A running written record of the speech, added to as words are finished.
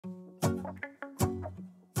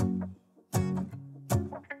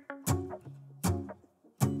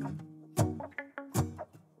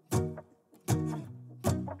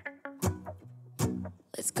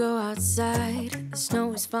go outside. The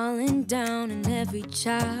snow is falling down and every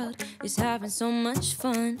child is having so much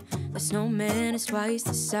fun. The snowman is twice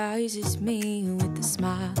the size as me, with a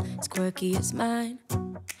smile as quirky as mine.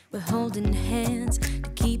 We're holding hands to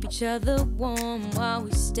keep each other warm while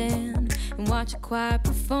we stand and watch a choir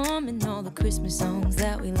performing all the Christmas songs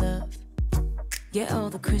that we love. Yeah, all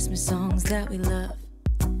the Christmas songs that we love.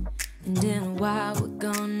 And in a while we're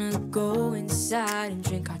gonna go inside and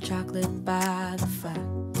drink our chocolate by the fire.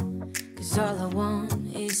 'Cause all I want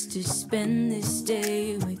is to spend this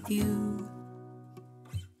day with you.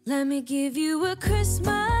 Let me give you a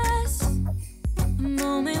Christmas, a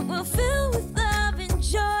moment we'll fill with love and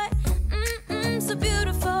joy. So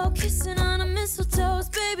beautiful, kissing on a mistletoe,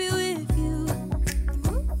 baby, with you.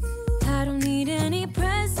 I don't need any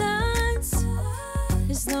presents,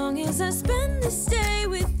 as long as I spend this day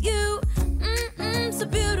with you. So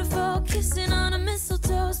beautiful, kissing on a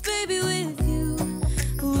mistletoe, baby, with you.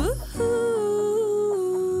 Ooh.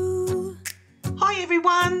 Hi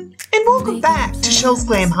everyone, and welcome back to Chelle's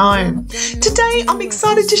Glam Home. Today I'm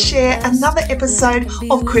excited to share another episode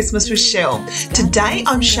of Christmas with Chelle. Today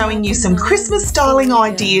I'm showing you some Christmas styling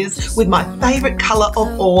ideas with my favourite colour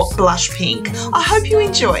of all, blush pink. I hope you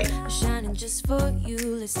enjoy. Shining just for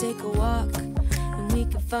you, let's take a walk. And we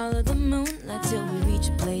can follow the moonlight till we reach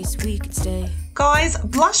a place we can stay. Guys,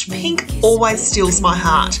 blush pink always steals my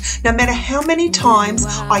heart. No matter how many times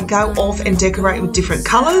I go off and decorate with different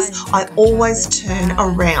colours, I always turn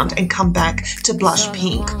around and come back to blush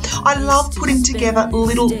pink. I love putting together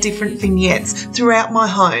little different vignettes throughout my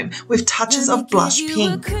home with touches of blush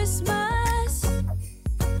pink.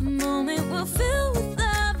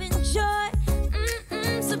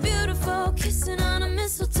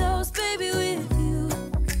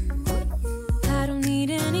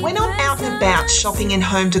 When I'm out and about shopping in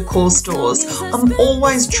home decor stores, I'm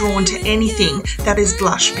always drawn to anything that is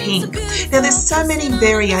blush pink. Now there's so many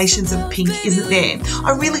variations of pink, isn't there?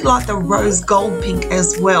 I really like the rose gold pink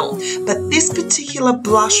as well, but this particular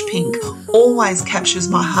blush pink always captures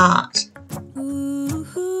my heart.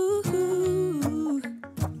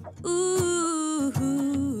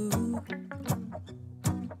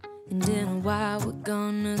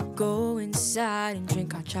 And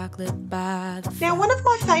drink our chocolate by the fire. Now, one of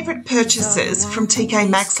my favourite purchases from TK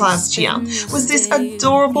Maxx last year was this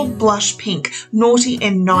adorable blush pink Naughty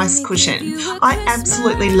and Nice cushion. I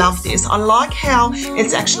absolutely love this. I like how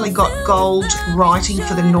it's actually got gold writing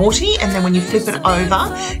for the naughty, and then when you flip it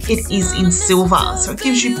over, it is in silver. So it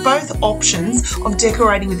gives you both options of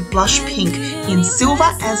decorating with blush pink in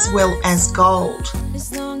silver as well as gold.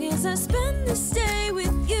 As long as I spend this day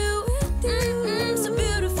with you, so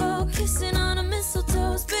beautiful, kissing on a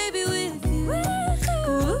mistletoe, baby, with you.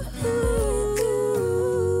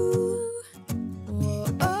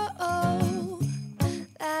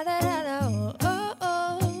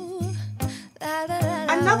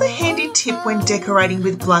 Another handy tip when decorating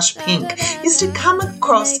with blush pink is to come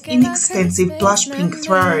across inexpensive blush pink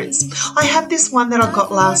throws. I have this one that I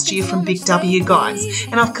got last year from Big W, guys,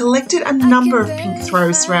 and I've collected a number of pink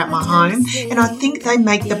throws throughout my home, and I think they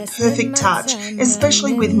make the perfect touch,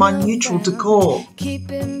 especially with my neutral decor.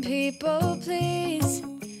 Keeping people pleased,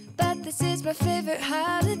 but this is my favorite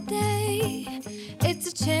holiday. It's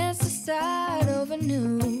a chance to start over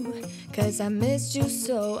new, 'cause I missed you,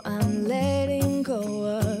 so I'm letting go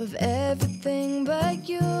of everything but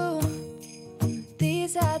you.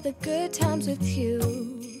 These are the good times with you.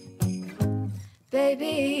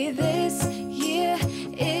 Baby, this year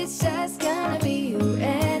it's just gonna be you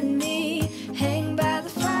and me. Hang by the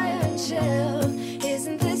fire and chill.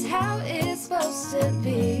 Isn't this how it's supposed to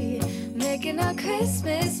be? Making our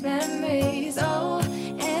Christmas memories. Oh,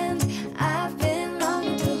 and I've been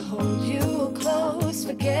longing to hold you close.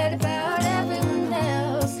 Forget about everyone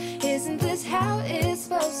else. Isn't this how it's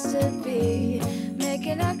supposed to be?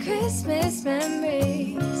 Making our Christmas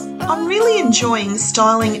memories. I'm really enjoying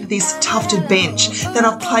styling this tufted bench that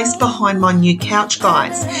I've placed behind my new couch,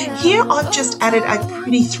 guys. Here I've just added a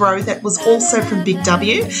pretty throw that was also from Big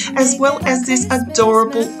W, as well as this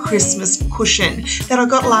adorable Christmas cushion that I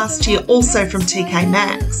got last year also from TK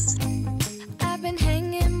Maxx. I've been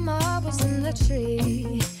hanging marbles in the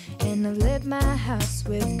tree, and I've lit my house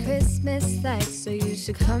with Christmas lights, so you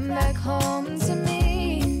should come back home to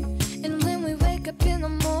me. And when we wake up in the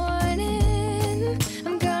morning,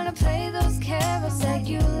 I'm gonna play those carols that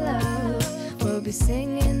you love. We'll be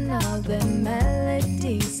singing all the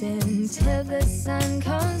melodies until the sun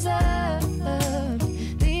comes up.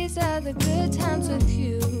 These are the good times with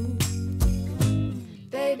you.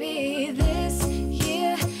 Baby, this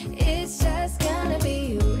year it's just gonna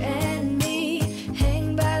be you and me.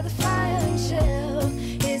 Hang by the fire and chill.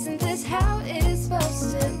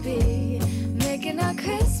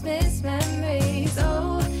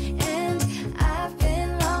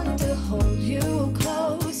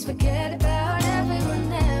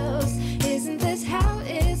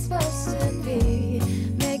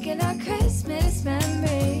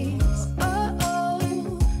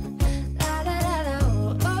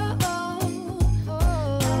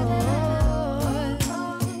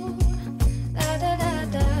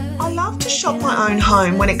 shop my own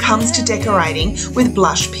home when it comes to decorating with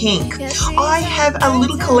blush pink. I have a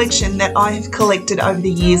little collection that I have collected over the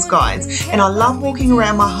years, guys, and I love walking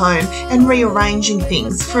around my home and rearranging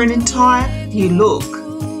things for an entire new look.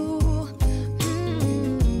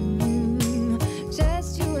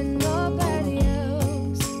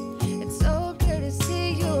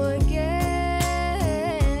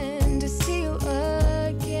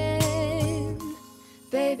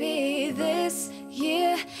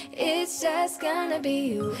 Just gonna be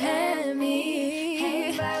you and me.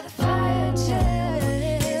 Hang by the fire, Chelle.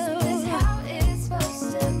 This is how it's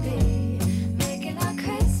supposed to be. Making our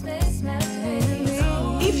Christmas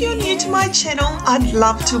memories. If you're new to my channel, I'd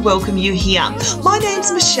love to welcome you here. My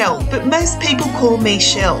name's Michelle, but most people call me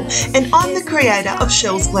Chelle, and I'm the creator of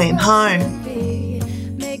Chelle's Glam Home.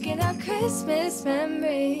 Making our Christmas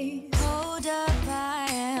memories. Hold up, I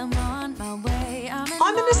am on my way.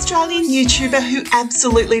 I'm an Australian YouTuber who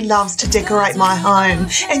absolutely loves to decorate my home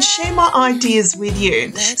and share my ideas with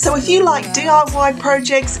you. So if you like DIY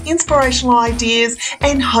projects, inspirational ideas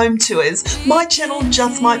and home tours, my channel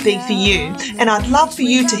just might be for you. And I'd love for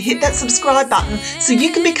you to hit that subscribe button so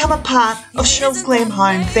you can become a part of Chelle's Glam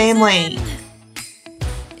Home family.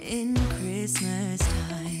 In Christmas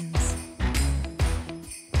times,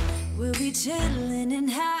 we'll be chilling and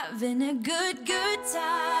having a good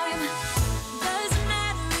time. Doesn't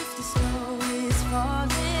matter if the snow is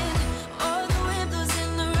falling or the wind blows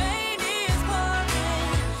and the rain is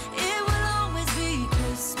pouring. It will always be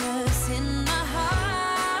Christmas in my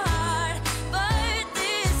heart. But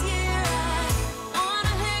this year I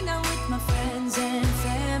wanna hang out with my friends and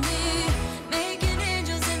family, making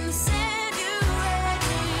angels in the sand. You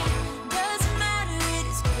ready? Doesn't matter, it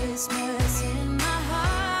is Christmas in my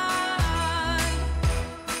heart.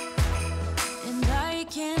 And I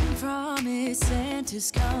can promise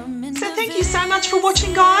Santa's coming. So thank you so much for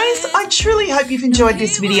watching, guys. I truly hope you've enjoyed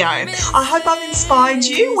this video. I hope I've inspired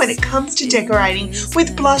you when it comes to decorating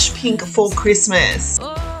with blush pink for Christmas.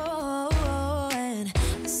 And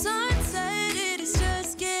the sunset, it is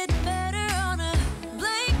just getting better on a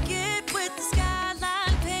blanket with the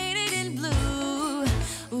skyline painted in blue.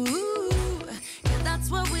 Ooh, yeah, that's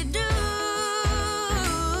what we do.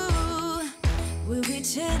 We'll be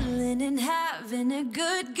chilling and having a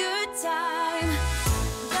good time.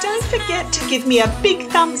 Don't forget to give me a big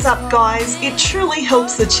thumbs up, guys. It truly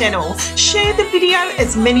helps the channel. Share the video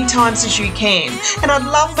as many times as you can. And I'd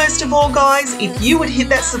love most of all, guys, if you would hit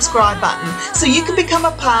that subscribe button so you can become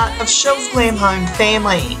a part of Chelle's Glam Home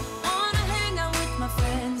family. Wanna hang out with my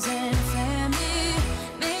friends and family,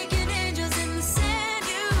 making angels in the sand.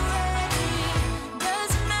 You ready?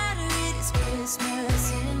 Doesn't matter, it is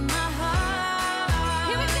Christmas in my heart.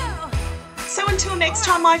 Here we go. So until next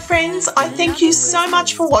time, my friends, I thank you so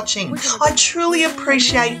much for watching. I truly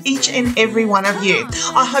appreciate each and every one of you.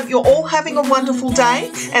 I hope you're all having a wonderful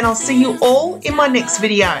day, and I'll see you all in my next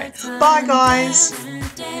video. Bye, guys.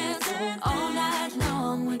 Dance all night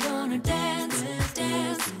long. We're gonna dance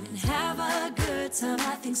and have a good time.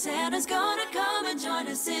 I think Santa's gonna come and join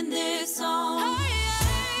us in this song.